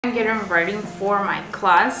I'm getting ready for my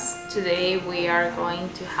class. Today we are going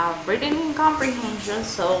to have reading comprehension,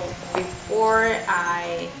 so before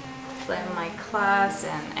I plan my class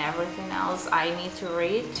and everything else, I need to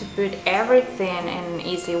read to put everything in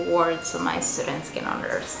easy words so my students can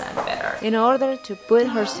understand better. In order to put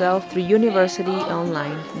herself through university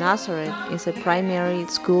online, Nazareth is a primary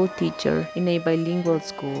school teacher in a bilingual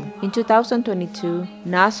school. In 2022,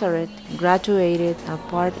 Nazareth graduated a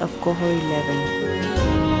part of Cohort 11.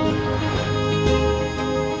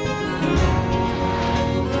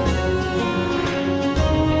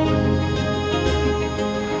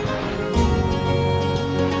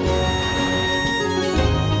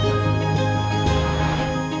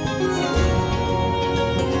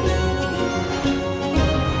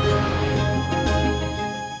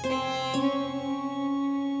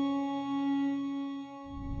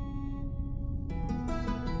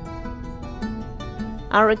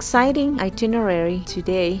 Our exciting itinerary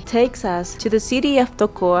today takes us to the city of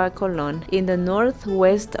Tocoa, Colón, in the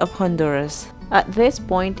northwest of Honduras. At this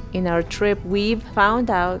point in our trip, we've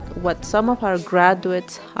found out what some of our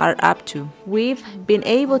graduates are up to. We've been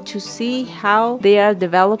able to see how they are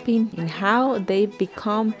developing and how they've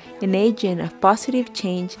become an agent of positive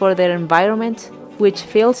change for their environment, which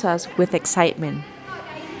fills us with excitement.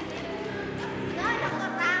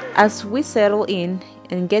 As we settle in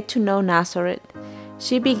and get to know Nazareth,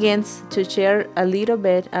 she begins to share a little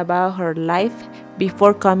bit about her life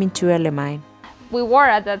before coming to LMI. We were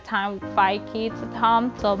at that time 5 kids at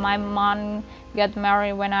home, so my mom got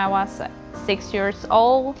married when I was 6 years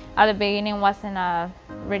old. At the beginning, wasn't a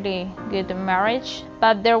really good marriage,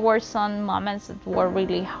 but there were some moments that were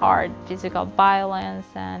really hard. Physical violence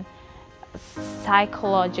and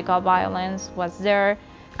psychological violence was there.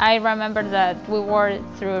 I remember that we were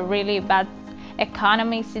through a really bad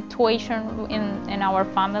economic situation in our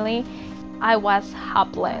family. I was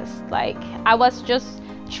helpless. Like, I was just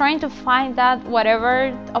trying to find that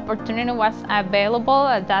whatever opportunity was available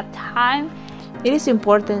at that time. It is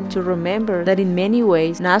important to remember that in many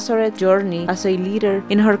ways, Nazareth's journey as a leader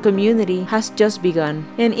in her community has just begun.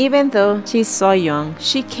 And even though she's so young,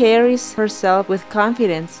 she carries herself with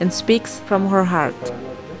confidence and speaks from her heart.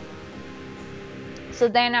 So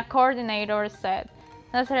then a coordinator said,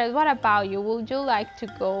 Nazareth, what about you? Would you like to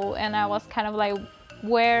go? And I was kind of like,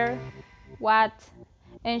 where? What?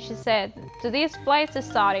 And she said, to this place to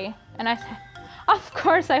study. And I said, of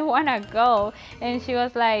course I want to go. And she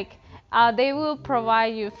was like, they will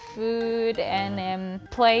provide you food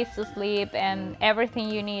and place to sleep and everything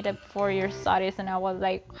you need for your studies. And I was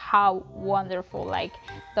like, how wonderful. Like,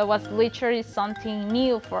 that was literally something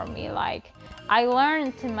new for me. Like, I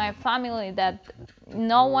learned in my family that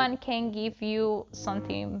no one can give you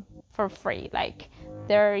something for free. Like,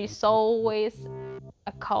 there is always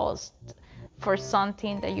a cost for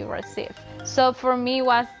something that you receive. So for me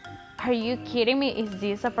was, are you kidding me? Is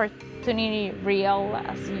this opportunity real,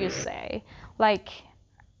 as you say? Like,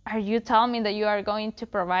 are you telling me that you are going to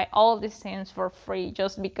provide all these things for free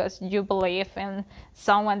just because you believe in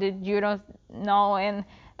someone that you don't know? And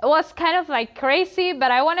it was kind of like crazy, but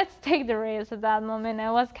I wanted to take the risk at that moment. I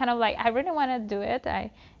was kind of like, I really want to do it.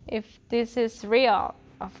 If this is real,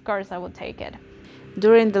 of course I will take it.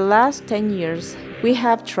 During the last 10 years, we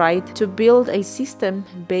have tried to build a system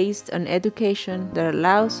based on education that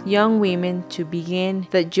allows young women to begin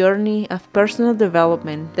the journey of personal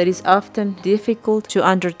development that is often difficult to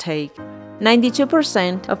undertake.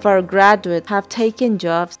 92% of our graduates have taken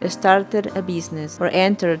jobs, started a business, or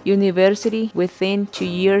entered university within 2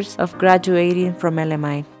 years of graduating from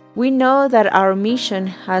LMI. We know that our mission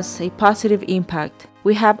has a positive impact.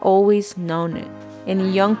 We have always known it.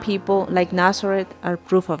 And young people like Nazareth are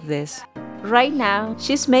proof of this. Right now,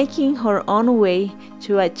 she's making her own way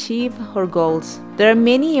to achieve her goals. There are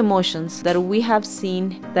many emotions that we have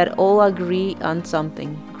seen that all agree on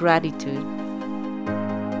something: gratitude.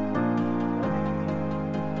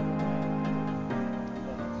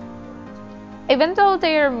 Even though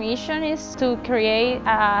their mission is to create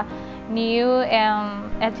a new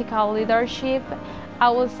and ethical leadership, I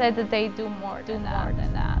would say that they do more than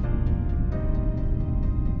that.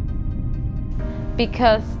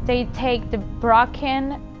 Because they take the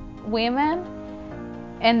broken women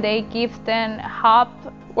and they give them hope.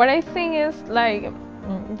 What I think is like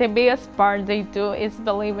the biggest part they do is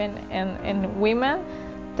believing in women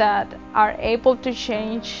that are able to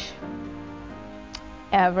change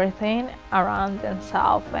everything around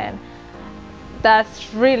themselves, and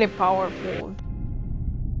that's really powerful.